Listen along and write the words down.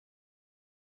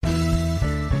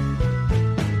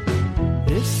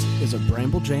is a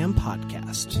Bramble Jam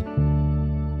podcast.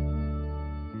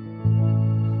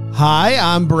 Hi,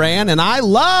 I'm Bran, and I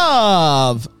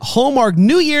love Hallmark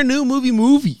New Year, New Movie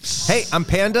movies. Hey, I'm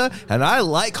Panda, and I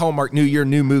like Hallmark New Year,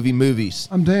 New Movie movies.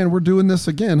 I'm Dan. We're doing this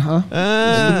again, huh? This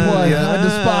is the play. I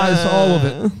despise all of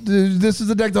it. Dude, this is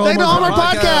the Deck the Hallmark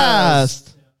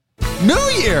Podcast. New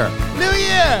Year. New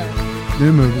Year.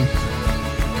 New movie.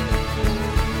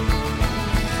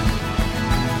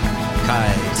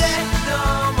 Guys.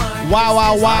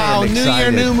 Wow. New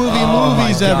Year, New Movie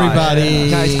movies, everybody.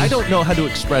 Guys, I don't know how to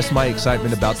express my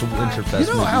excitement about the Winterfest You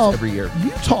know movies how every year. you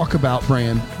talk about,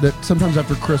 Bran, that sometimes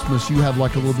after Christmas you have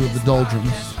like a little bit of the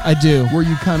doldrums I do. where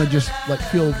you kind of just like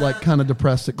feel like kind of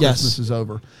depressed that Yes. Christmas is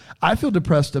over. I feel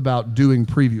depressed about doing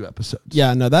preview episodes.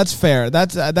 Yeah, no, that's fair.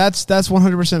 That's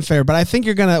 100% fair. But I think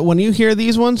you're gonna, when you hear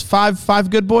these ones, five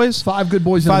good boys, Five Good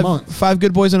Boys in a month. 5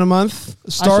 good boys in a month, I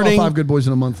starting saw Five Good Boys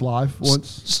in a month live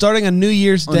once. starting on New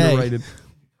Year's Day. Underrated.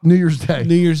 New Year's Day.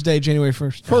 New Year's Day, January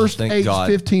 1st. First, Thank 8th, God.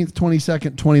 15th,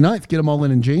 22nd, 29th. Get them all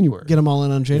in January. Get them all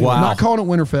in on January. Wow. Not calling it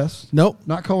Winterfest. Nope.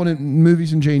 Not calling it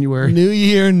movies in January. New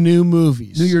Year, new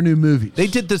movies. New Year, new movies. They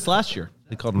did this last year.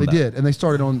 They called them They that. did, and they're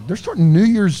starting New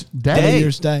Year's Day. New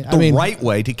Year's Day. The right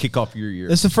way to kick off your year.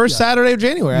 It's the first Saturday of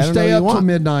January. I You don't know stay what up you till want.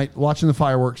 midnight watching the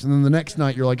fireworks, and then the next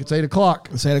night you're like, it's 8 o'clock.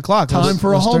 It's 8 o'clock. Time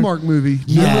for a Hallmark movie.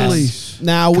 New Yes. release.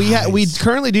 Now we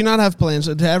currently do not have plans.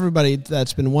 So to everybody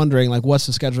that's been wondering, like, what's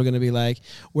the schedule going to be like?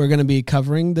 We're going to be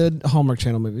covering the Hallmark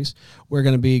Channel movies. We're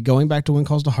going to be going back to When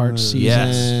Calls to Heart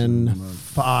season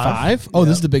 5. Oh,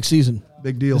 this is the big season.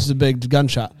 Big deal. This is a big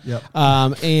gunshot. Yep.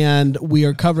 And we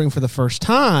are covering for the first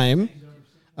time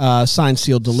Signed,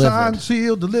 Sealed, Delivered. Signed,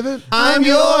 sealed, delivered. I'm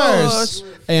yours.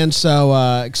 And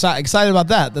so excited about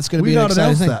that. That's going to be an not exciting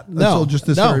announced thing. that until just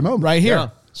this very moment. Right here. Yeah.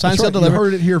 Signed, That's Sealed, right. You Delivered.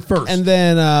 heard it here first. And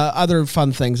then other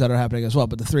fun things that are happening as well.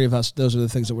 But the three of us, those are the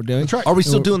things that we're doing. That's right. Are we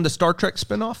still doing the Star Trek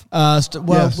spinoff?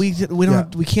 Well, Yes. we don't Yeah.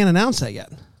 we can't announce that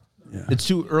yet. It's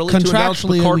too early to announce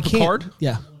Contractually, we Picard? can't.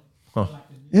 Yeah,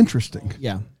 Interesting.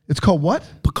 yeah. It's called what?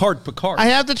 Picard. I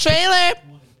have the trailer.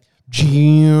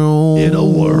 In a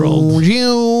world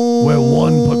where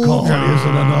one Picard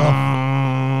isn't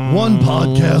enough, one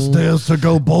podcast dares to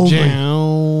go boldly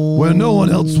where no one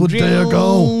else would dare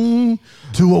go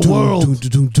to a world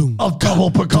of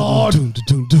double Picard. I'm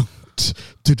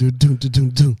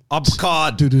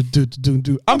Picard.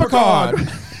 I'm Picard.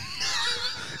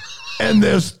 And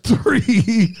there's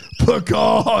 3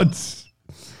 Picards.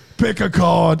 Pick a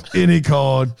card, any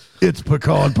card. It's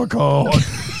Picard.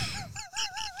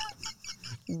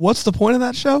 What's the point of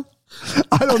that show?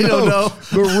 I don't know.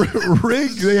 But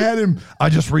Rig, they had him. I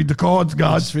just read the cards,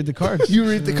 guys. Just read the cards. You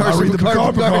read the I cards. read the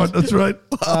Picard. That's right.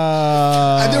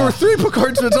 And there were 3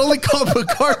 Picards, but it's only called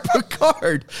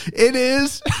Picard. It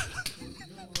is.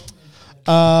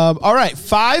 All right,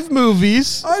 5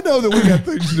 movies. I know that we got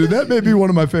things to do. That may be one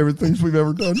of my favorite things we've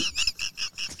ever done.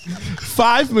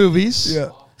 5 movies. Yeah.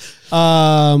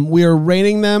 We are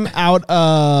rating them out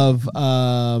of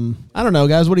I don't know,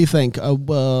 guys. What do you think? 5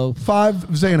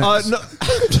 Xanax. No,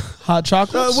 Hot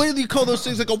chocolate. what do you call those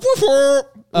things? Like a woofer.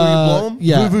 Where you blow 'em?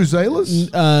 Yeah.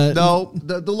 Vuvuzelas? No,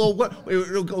 the little what?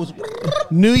 It goes.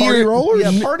 New Party Year rollers?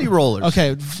 Yeah, party rollers.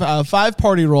 Okay, 5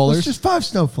 party It's rollers. just 5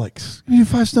 snowflakes. You need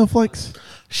 5 snowflakes?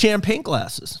 Champagne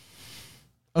glasses.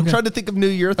 I'm trying to think of New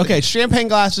Year things. Okay, champagne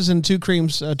glasses and 2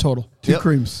 creams total. 2 Yep.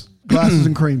 creams. Glasses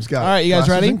and creams, guys. All right, you guys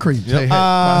Glasses ready? And creams. Hey,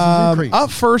 glasses and creams.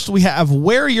 Up first, we have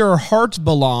Where Your Heart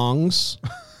Belongs.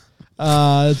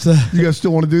 It's a, You guys still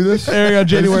want to do this? There you go,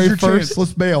 January This is your 1st. chance.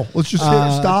 Let's bail. Let's just hit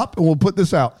stop and we'll put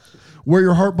this out. Where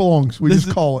Your Heart Belongs. We just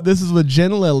call it. This is with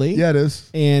Jen Lilly Yeah, it is.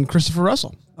 and Christopher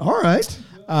Russell. All right.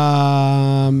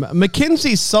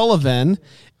 Mackenzie Sullivan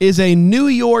is a New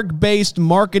York-based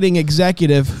marketing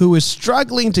executive who is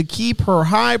struggling to keep her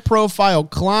high-profile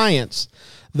clients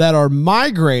that are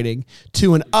migrating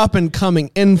to an up-and-coming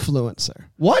influencer.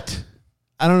 What?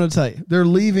 I don't know what to tell you. They're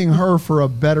leaving her for a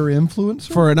better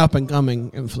influencer? For an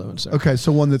up-and-coming influencer. Okay,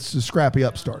 so one that's a scrappy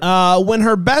upstart. When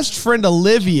her best friend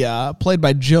Olivia, played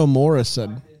by Joe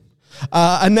Morrison,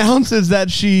 announces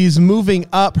that she's moving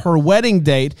up her wedding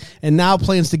date and now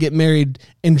plans to get married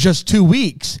in just 2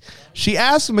 weeks, she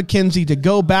asks Mackenzie to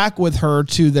go back with her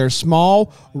to their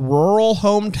small rural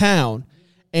hometown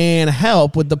and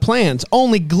help with the plans.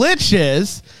 Only glitch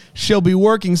is she'll be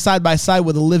working side by side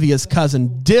with Olivia's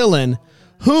cousin Dylan,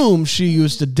 whom she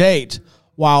used to date.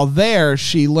 While there,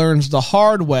 she learns the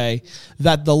hard way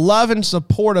that the love and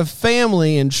support of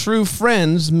family and true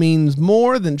friends means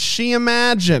more than she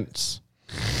imagines.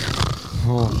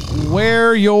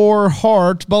 Where your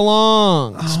heart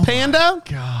belongs. Panda?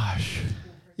 Gosh.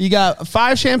 You got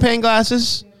 5 champagne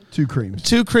glasses, 2 creams.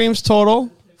 2 creams total,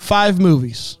 5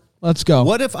 movies. Let's go.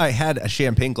 What if I had a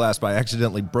champagne glass but I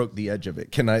accidentally broke the edge of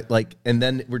it? Can I and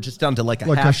then we're just down to like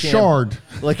a half shard.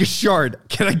 Like a shard.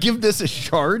 Can I give this a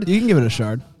shard? You can give it a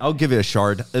shard. I'll give it a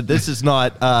shard. This is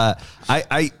not But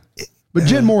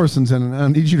Jim Morrison's in it. I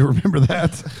need you to remember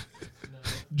that.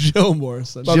 Jill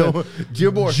Morrison. Jim Morrison.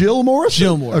 Jill Morrison?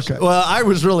 Jill Morrison. Okay. Well, I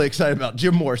was really excited about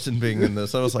Jim Morrison being in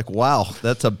this. I was like, wow,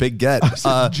 that's a big get.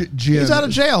 Jim. He's out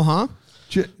of jail, huh?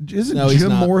 Isn't No, he's Jim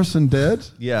not. Morrison dead?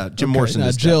 Yeah, Jim Morrison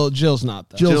is Jill's not.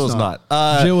 Though. Jill's not.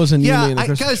 Jill was in yeah, Yumi and the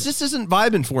Christmas guys, this isn't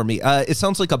vibing for me. It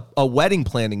sounds like a wedding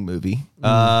planning movie.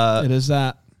 It is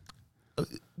that.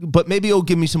 But maybe it'll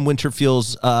give me some winter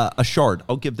feels. A shard.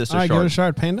 I'll give this a All right, shard. give it a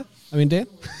shard. Panda? I mean, Dan?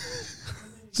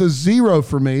 It's a 0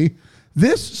 for me.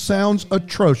 This sounds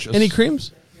atrocious. Any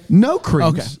creams? No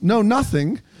creams. Okay. No,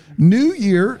 nothing. New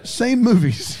year, same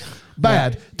movies.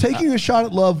 Bad. Taking a Shot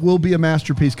at Love will be a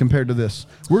masterpiece compared to this.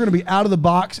 We're going to be out of the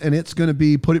box, and it's going to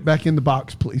be put it back in the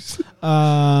box, please.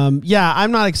 Yeah,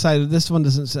 I'm not excited. This one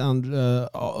doesn't sound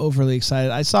overly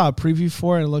excited. I saw a preview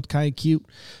for it. It looked kind of cute,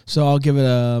 so I'll give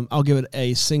it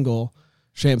a single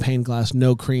champagne glass,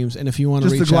 no creams. And if you want to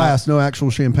Just reach the glass, out, no actual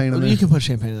champagne in there. you can put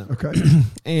champagne in it. Okay.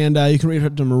 And you can reach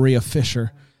out to Maria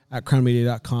Fisher at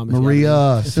crownmedia.com.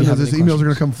 Maria, send us these emails are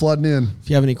going to come flooding in. If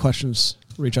you have any questions,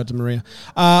 reach out to Maria.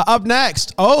 Up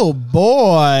next, oh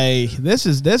boy, this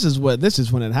is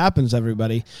when it happens,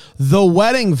 everybody. The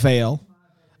Wedding Veil,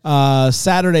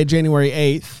 Saturday, January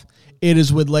 8th. It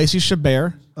is with Lacey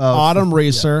Chabert, Autumn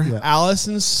Reeser,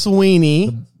 Allison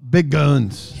Sweeney. Big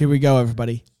guns. Here we go,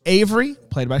 everybody. Avery,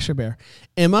 played by Chabert.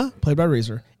 Emma, played by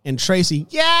Reeser. And Tracy,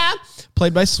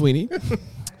 played by Sweeney.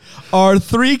 Are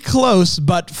 3 close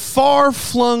but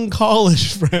far-flung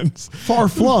college friends.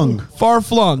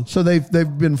 Far-flung. So they've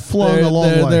been flung a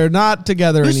long way. They're not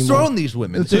together Who's anymore. thrown these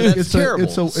women? It's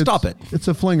terrible. Stop it. It's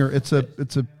a flinger. It's a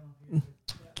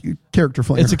character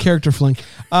flinger. It's a character fling.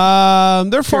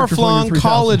 They're far-flung 3000.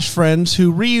 college friends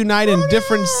who reunite in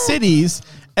different cities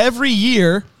every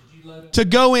year to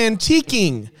go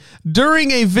antiquing. During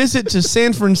a visit to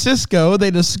San Francisco, they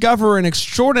discover an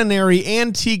extraordinary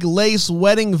antique lace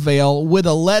wedding veil with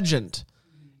a legend.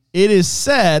 It is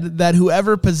said that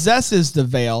whoever possesses the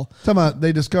veil... Talking about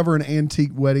they discover an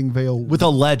antique wedding veil. With a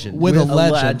legend. With a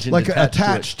legend. Like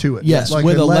attached to it. Yes, like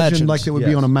with a legend. Like it would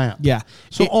be on a map. Yeah.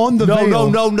 So on the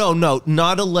veil... No.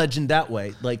 Not a legend that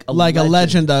way. Like a legend.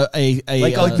 Like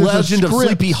a legend of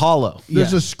Sleepy Hollow.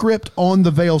 There's a script on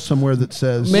the veil somewhere that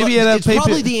says... Maybe it's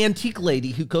probably the antique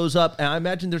lady who goes up, and I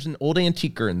imagine there's an old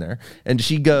antiquer in there, and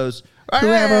she goes...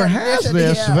 Whoever has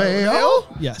this veil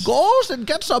goes and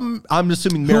gets some. I'm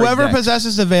assuming Mary whoever next.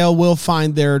 possesses the veil will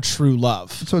find their true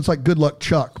love. So it's like Good Luck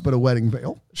Chuck, but a wedding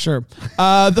veil. Sure.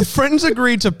 The friends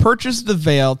agreed to purchase the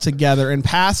veil together and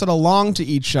pass it along to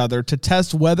each other to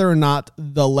test whether or not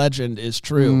the legend is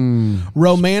true.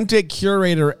 Romantic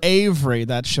curator Avery,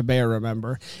 that's Chabert,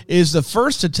 remember, is the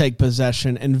first to take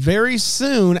possession, and very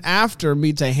soon after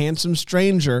meets a handsome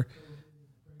stranger,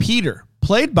 Peter,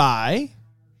 played by...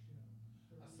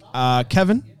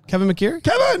 Kevin McGarry?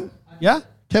 Kevin! Yeah?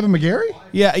 Kevin McGarry?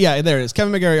 Yeah, there it is.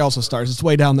 Kevin McGarry also stars. It's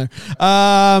way down there.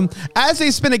 As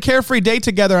they spend a carefree day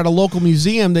together at a local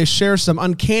museum, they share some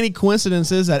uncanny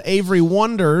coincidences that Avery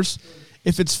wonders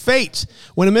if it's fate.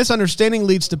 When a misunderstanding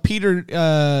leads to Peter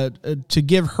to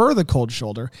give her the cold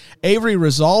shoulder, Avery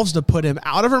resolves to put him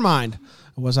out of her mind.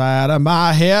 Was I out of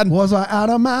my head? Was I out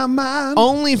of my mind?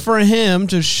 Only for him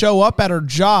to show up at her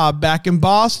job back in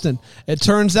Boston. It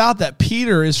turns out that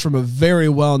Peter is from a very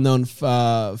well-known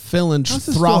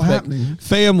philanthropic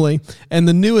family and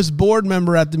the newest board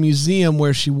member at the museum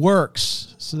where she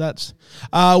works. So that's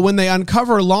when they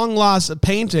uncover a long-lost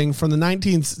painting from the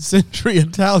 19th century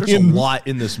Italian. There's a lot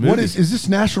in this movie. What is this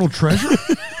National Treasure?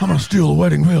 I'm going to steal the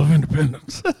wedding veil of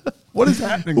independence. What is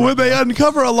happening? When they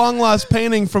uncover a long-lost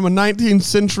painting from a 19th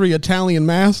century Italian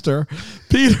master,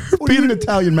 Peter... An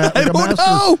Italian master? I don't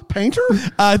know. Painter?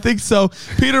 I think so.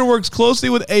 Peter works closely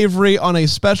with Avery on a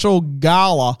special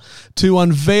gala to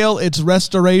unveil its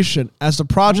restoration. As the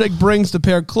project brings the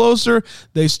pair closer,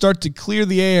 they start to clear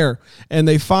the air, and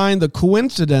they find the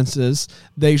coincidences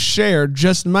they share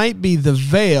just might be the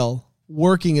veil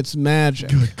working its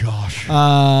magic. Good gosh.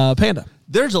 Panda.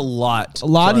 There's a lot.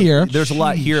 Here. There's a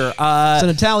lot here. It's an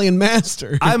Italian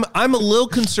master. I'm a little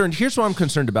concerned. Here's what I'm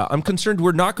concerned about. I'm concerned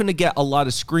we're not going to get a lot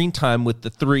of screen time with the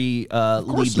 3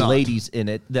 lead ladies in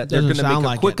it. That they're going to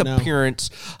make a quick appearance,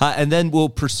 and then we'll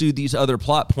pursue these other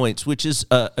plot points, which is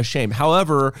a shame.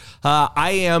 However,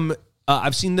 I am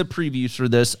I've seen the previews for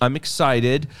this. I'm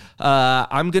excited.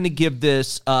 I'm going to give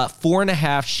this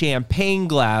 4.5 champagne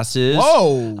glasses.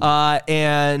 Whoa.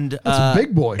 And that's a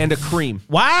big boy. And a cream.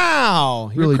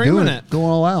 Wow. You're really creaming doing it. Going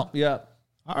all out. Yeah.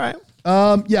 All right.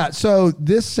 Yeah, so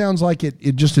this sounds like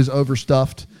it just is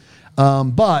overstuffed.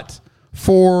 But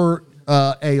for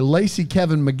a Lacey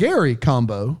Kevin McGarry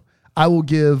combo, I will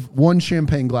give 1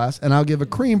 champagne glass, and I'll give a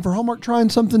cream for Hallmark trying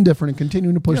something different and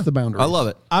continuing to push the boundaries. I love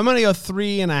it. I'm going to go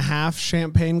 3.5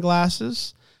 champagne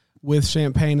glasses with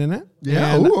champagne in it.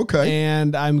 Yeah. And, Okay.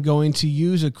 And I'm going to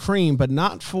use a cream, but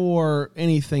not for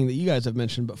anything that you guys have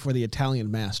mentioned, but for the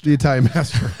Italian master. The Italian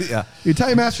master. Yeah. The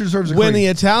Italian master deserves a cream. When the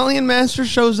Italian master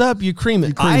shows up, you cream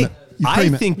it. I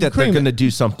cream it. think that they're going to do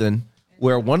something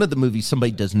where one of the movies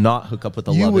somebody does not hook up with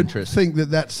a love interest. You would think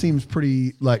that seems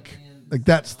pretty like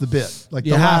that's the bit. Like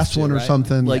You the have last to, one or right?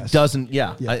 something. Like yes. doesn't,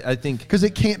 yeah. Yeah. I think. Because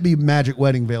it can't be Magic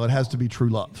Wedding Veil. It has to be True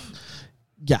Love.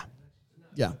 Yeah.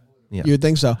 Yeah. Yeah. You would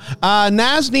think so.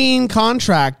 Nazneen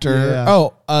Contractor. Yeah.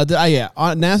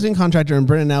 Nazneen Contractor and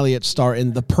Brennan Elliott star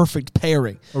in The Perfect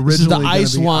Pairing. This is the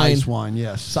Ice Wine. Ice Wine,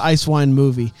 yes. It's the Ice Wine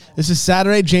movie. This is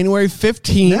Saturday, January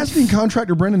 15th. Nazneen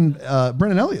Contractor, Brennan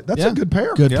Elliott. That's a good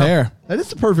pair. Good pair. That is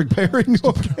the perfect pairing.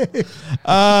 Okay.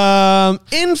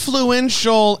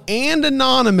 Influential and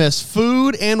anonymous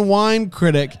food and wine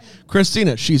critic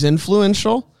Christina. She's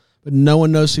influential, but no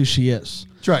one knows who she is.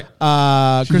 That's right.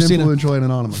 She's Christina influential and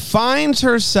anonymous. finds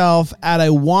herself at a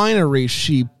winery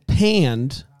she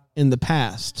panned in the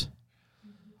past.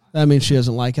 That means she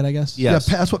doesn't like it, I guess. Yes.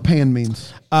 Yeah, that's what pan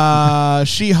means.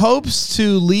 She hopes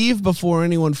to leave before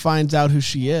anyone finds out who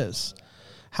she is.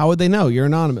 How would they know? You're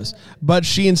anonymous. But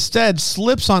she instead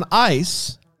slips on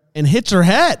ice and hits her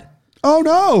head. Oh,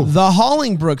 no. The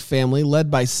Hollingbrook family,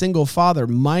 led by single father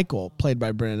Michael, played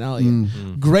by Brennan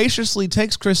Elliott, graciously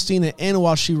takes Christina in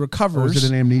while she recovers. Is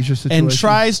it an amnesia situation? And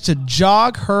tries to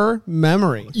jog her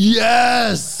memory.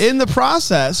 Yes. In the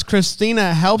process,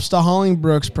 Christina helps the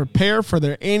Hollingbrooks prepare for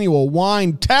their annual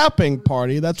wine tapping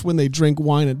party. That's when they drink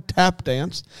wine and tap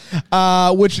dance,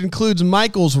 which includes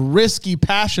Michael's risky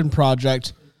passion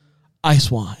project, Ice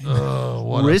Wine.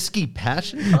 Risky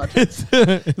passion project?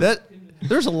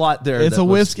 There's a lot there. It's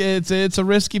a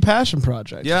risky passion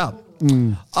project. Yeah.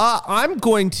 I'm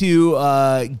going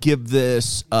to give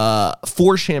this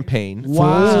 4 champagne.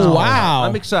 Wow.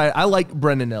 I'm excited. I like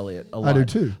Brennan Elliott a lot. I do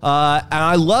too.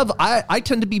 And I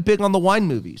tend to be big on the wine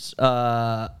movies.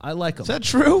 I like them. Is that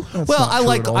true? I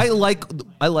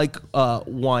like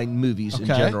wine movies in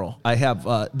general. I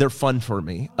have they're fun for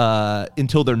me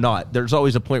until they're not. There's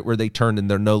always a point where they turn and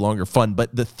they're no longer fun,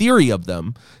 but the theory of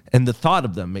them and the thought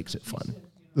of them makes it fun.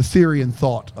 The theory and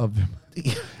thought of them.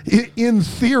 In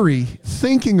theory,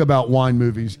 thinking about wine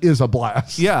movies is a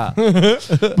blast. Yeah.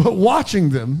 But watching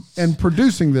them and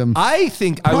producing them, I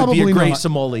think I would be a Probably great not.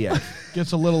 sommelier.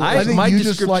 Gets a little. I think my you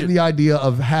just like description- the idea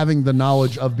of having the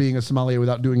knowledge of being a sommelier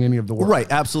without doing any of the work. Right,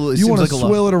 absolutely. You Seems want to like a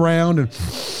swill it around and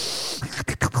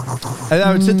And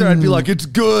I would sit there and I'd be like, it's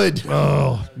good.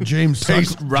 oh, James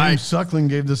Suckling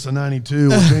gave this a 92.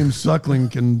 Well, James Suckling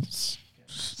can.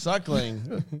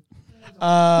 Suckling.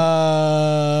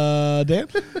 Dan?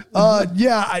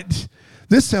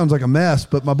 This sounds like a mess,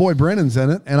 but my boy Brennan's in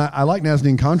it, and I like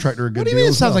Nazneen Contractor a good What do you deal mean it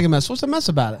as sounds well. like a mess? What's the mess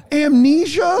about it?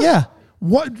 Amnesia? Yeah.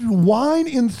 What wine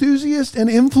enthusiast and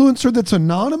influencer that's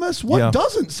anonymous? What Yeah.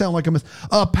 doesn't sound like a mess?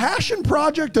 A passion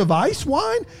project of ice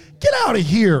wine? Get out of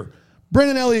here.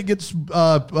 Brennan Elliott gets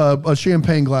a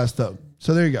champagne glass, though.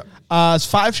 So there you go. It's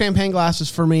 5 champagne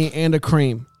glasses for me and a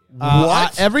cream.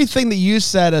 What? Everything that you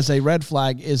said as a red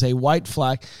flag is a white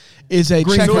flag. Is a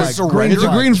Green check flag. flag. It's a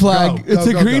green flag. Go, It's go,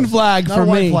 a go, green go. flag Not for a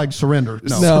white me. flag, surrender.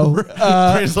 No.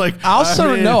 It's like,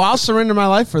 I'll surrender my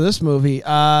life for this movie.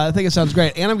 I think it sounds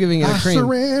great, and I'm giving it a I cream.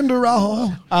 surrender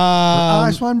all.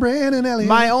 Ice wine, Brandon Elliott.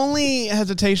 My only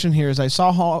hesitation here is I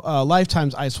saw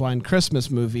Lifetime's Ice Wine Christmas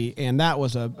movie, and that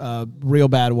was a real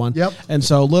bad one. Yep. And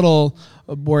so a little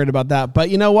worried about that. But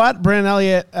you know what? Brennan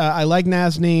Elliott, I like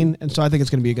Nazneen, and so I think it's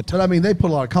going to be a good time. But I mean, they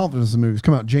put a lot of confidence in the movies.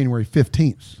 Come out January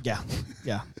 15th. Yeah.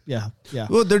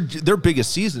 well, their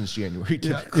biggest season's January.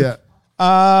 Yeah.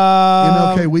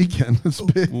 MLK weekend. It's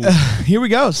big. Here we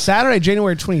go. Saturday,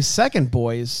 January 22nd,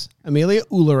 boys. Amelia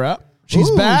Ullerup. She's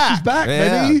Ooh, back. She's back,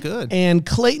 Yeah, baby. good. And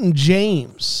Clayton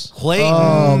James. Clayton.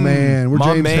 Oh, man. We're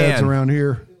My James heads man. around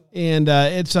here. And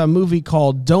it's a movie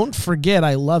called Don't Forget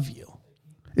I Love You.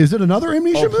 Is it another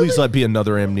Amnesia movie? Please let be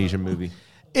another Amnesia movie.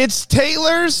 It's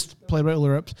Taylor's, played by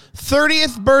Ullerup's,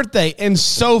 30th birthday. And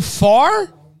so far,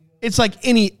 it's like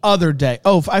any other day.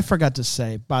 Oh, I forgot to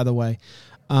say, by the way,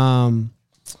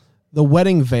 the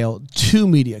wedding veil, 2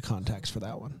 media contacts for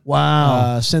that one.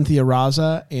 Wow. Cynthia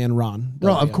Raza and Ron.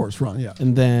 Of course, Ron, yeah.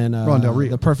 And then Ron Del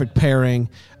Rio. the perfect pairing,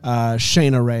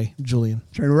 Shayna Ray, Julian.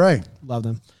 Shayna Ray. Love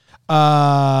them.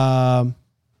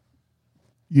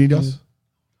 You need us?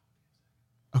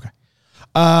 Okay.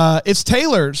 It's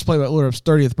Taylor's Play-By-Europe's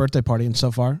 30th birthday party, and so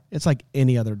far, it's like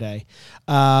any other day,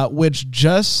 which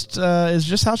just is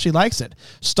just how she likes it.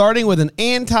 Starting with an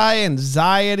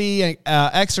anti-anxiety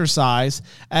exercise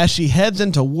as she heads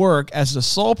into work as the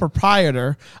sole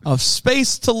proprietor of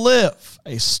Space to Live,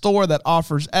 a store that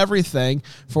offers everything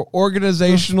for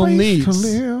organizational needs.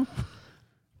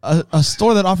 A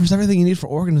store that offers everything you need for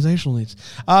organizational needs.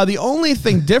 The only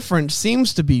thing different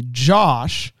seems to be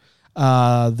Josh,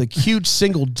 the cute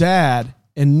single dad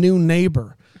and new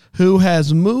neighbor who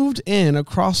has moved in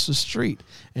across the street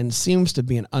and seems to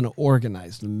be an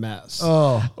unorganized mess.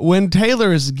 Oh. When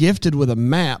Taylor is gifted with a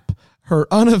map, her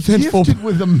uneventful... Gifted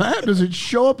with a map? Does it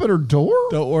show up at her door?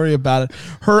 Don't worry about it.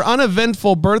 Her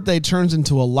uneventful birthday turns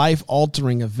into a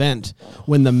life-altering event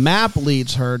when the map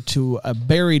leads her to a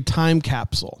buried time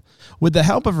capsule. With the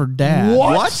help of her dad...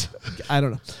 What? I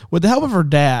don't know. With the help of her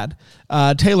dad,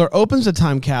 Taylor opens a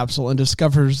time capsule and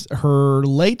discovers her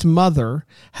late mother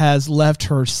has left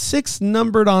her 6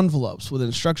 numbered envelopes with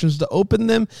instructions to open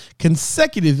them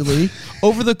consecutively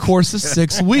over the course of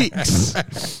 6 weeks.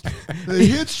 The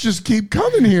hits just keep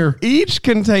coming here. Each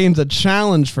contains a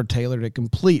challenge for Taylor to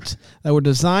complete that were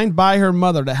designed by her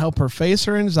mother to help her face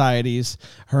her anxieties.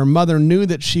 Her mother knew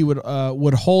that she would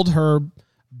hold her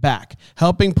back.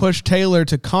 Helping push Taylor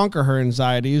to conquer her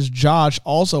anxieties, Josh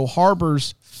also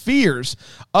harbors fears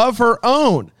of her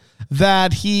own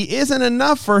that he isn't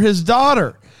enough for his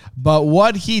daughter. But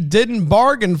what he didn't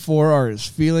bargain for are his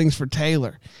feelings for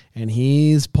Taylor. And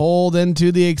he's pulled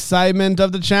into the excitement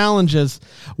of the challenges.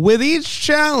 With each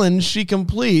challenge she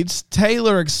completes,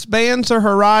 Taylor expands her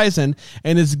horizon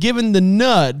and is given the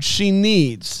nudge she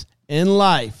needs in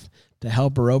life to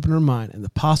help her open her mind and the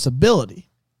possibility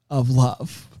of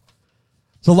love.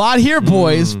 It's a lot here,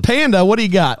 boys. Panda, what do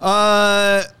you got?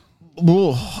 What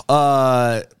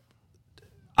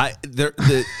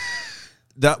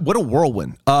a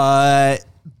whirlwind.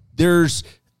 There's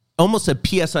almost a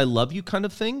P.S. I love you kind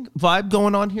of thing vibe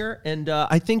going on here, and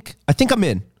I think I'm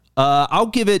in. I'll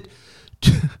give it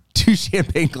 2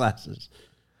 champagne glasses.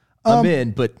 I'm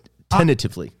in, but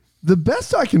tentatively. The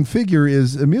best I can figure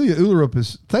is Amelia Ullerup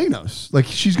is Thanos. Like,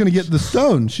 she's going to get the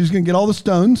stones. She's going to get all the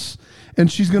stones,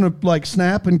 and she's going to like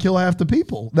snap and kill half the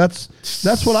people. That's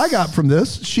what I got from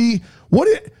this.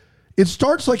 It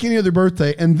starts like any other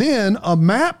birthday, and then a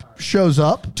map shows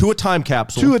up to a time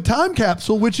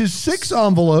capsule, which is 6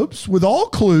 envelopes with all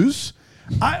clues.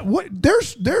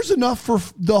 There's enough for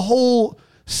the whole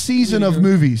season of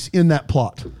movies in that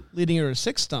plot. Leading her to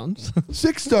 6 stones.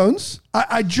 6 stones.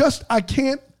 I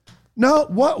can't. No,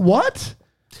 what?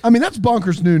 I mean, that's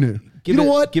bonkers new. You know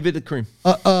what? Give it the cream.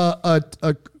 A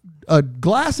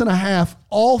glass and a half,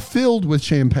 all filled with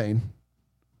champagne.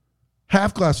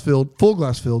 Half glass filled, full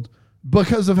glass filled,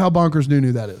 because of how bonkers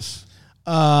new that is.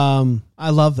 I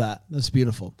love that. That's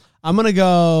beautiful. I'm gonna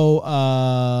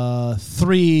go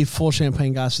 3 full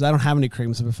champagne glasses. I don't have any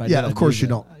creams. If I yeah, did, of course you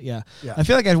don't. Yeah, I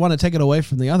feel like I'd want to take it away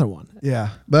from the other one.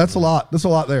 Yeah, but that's a lot. That's a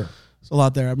lot there. It's a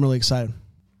lot there. I'm really excited.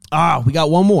 We got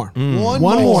one more. One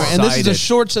more. And this is a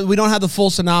short, so we don't have the full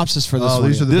synopsis for this one.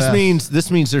 These are the best.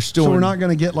 This means they're still. So we're not going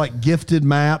to get like gifted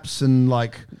maps and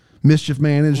like mischief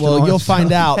managed. Well, you'll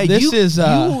find out. Hey, this is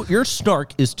your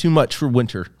snark is too much for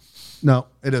winter. No,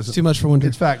 it isn't. It's too much for winter.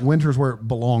 In fact, winter's where it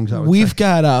belongs. We've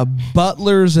got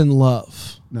Butlers in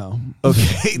Love. No.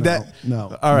 Okay.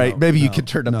 No. All right. Maybe you could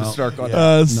turn up the snark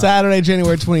on. Saturday,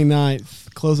 January 29th.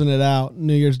 Closing it out.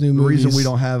 New Year's New Movies. The reason we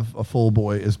don't have a full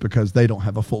boy is because they don't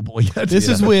have a full boy yet. This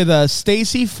is with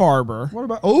Stacey Farber. What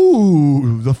about?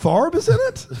 Oh, the Farb is in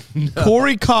it. No.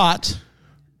 Corey Cott.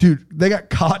 Dude, they got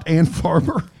Cott and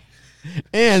Farber.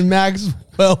 And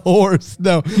Maxwell Caulfields.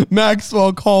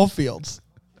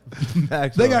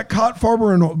 They got Cott,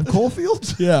 Farber, and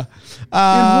Caulfields? Yeah.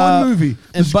 In one movie.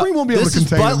 The screen won't be able to contain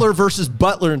This is Butler versus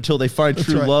Butler until they find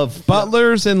true love.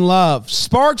 Butlers in Love.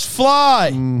 Sparks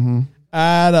fly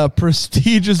at a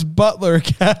prestigious Butler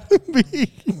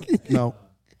Academy. No.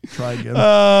 Try again.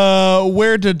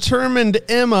 Where determined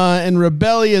Emma and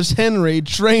rebellious Henry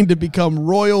train to become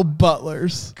royal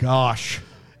butlers. Gosh.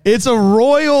 It's a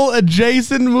royal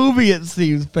adjacent movie, it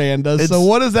seems, Panda. So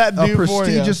what does that do for you? A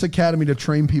prestigious academy to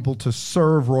train people to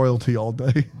serve royalty all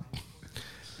day.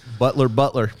 Butler.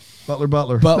 Butler.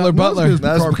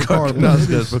 Picard.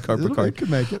 It could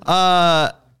make it.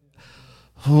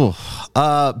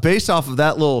 Based off of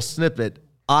that little snippet,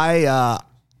 I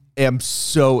am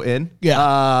so in.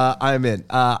 Yeah. I'm in.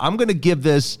 I'm going to give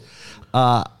this.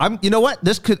 You know what?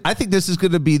 I think this is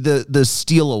going to be the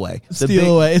steal away.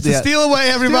 Steal away. It's a steal away,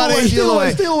 everybody. Steal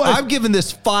away. I'm giving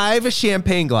this 5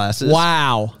 champagne glasses.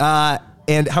 Wow.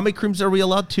 And how many creams are we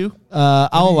allowed? 2?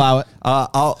 I'll allow it.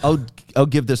 I'll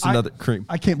give this another cream.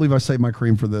 I can't believe I saved my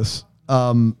cream for this.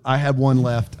 I had one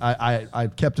left. I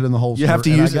kept it in the holster. You have to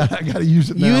use it. I got to use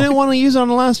it now. You didn't want to use it on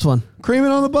the last one.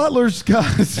 Creaming on the butlers,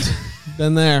 guys.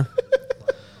 Been there.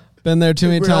 Been there too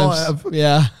many We all times. have.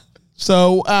 Yeah.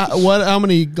 So what? How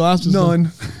many glasses?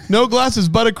 None. No glasses,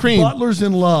 but a cream. Butlers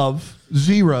in love,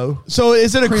 0. So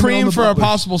is it a Cream on cream the for a butlers.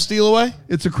 possible steal away?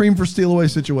 It's a cream for steal away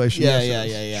situation. Yeah, Yes,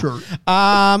 it is. Sure.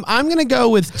 I'm gonna go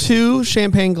with 2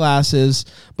 champagne glasses,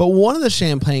 but one of the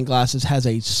champagne glasses has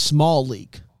a small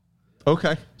leak.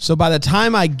 Okay. So by the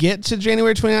time I get to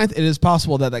January 29th, it is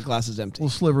possible that glass is empty.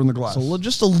 Little sliver in the glass. So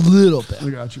just a little bit. I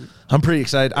got you. I'm pretty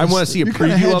excited. I want to see a You're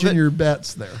kind of preview of hedging it. your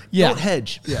bets there. Yeah. Don't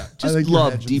hedge. Yeah, I Just think you're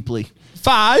love hedging. deeply.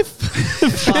 5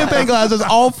 champagne glasses,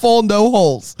 all full, no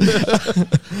holes.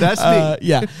 That's me.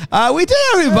 Yeah. We did,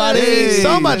 everybody. Hey,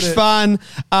 So much fun.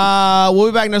 We'll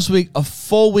be back next week, a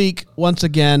full week once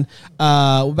again.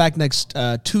 We'll be back next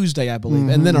Tuesday, I believe.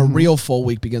 And then a real full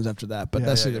week begins after that. But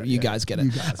you guys get it.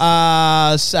 You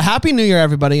guys. So Happy New Year,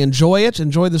 everybody. Enjoy it.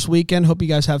 Enjoy this weekend. Hope you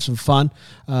guys have some fun.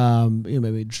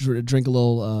 Maybe drink a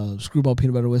little Screwball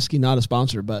peanut butter whiskey. Not a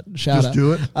sponsor, but shout Just out.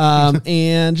 do it.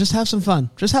 And just have some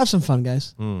fun. Just have some fun, guys.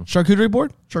 Charcuterie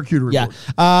board? Charcuterie Yeah. board.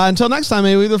 Until next time,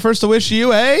 maybe we're the first to wish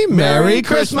you a Merry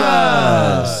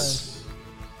Christmas.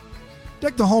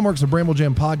 Deck the Hallmarks of Bramble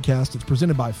Jam podcast. It's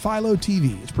presented by Philo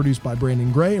TV. It's produced by Brandon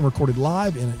Gray and recorded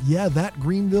live in,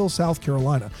 Greenville, South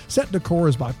Carolina. Set decor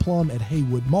is by Plum at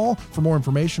Haywood Mall. For more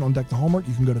information on Deck the Hallmark,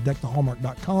 you can go to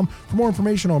deckthehallmark.com. For more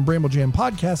information on Bramble Jam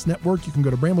Podcast Network, you can go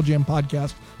to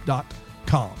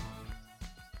bramblejampodcast.com.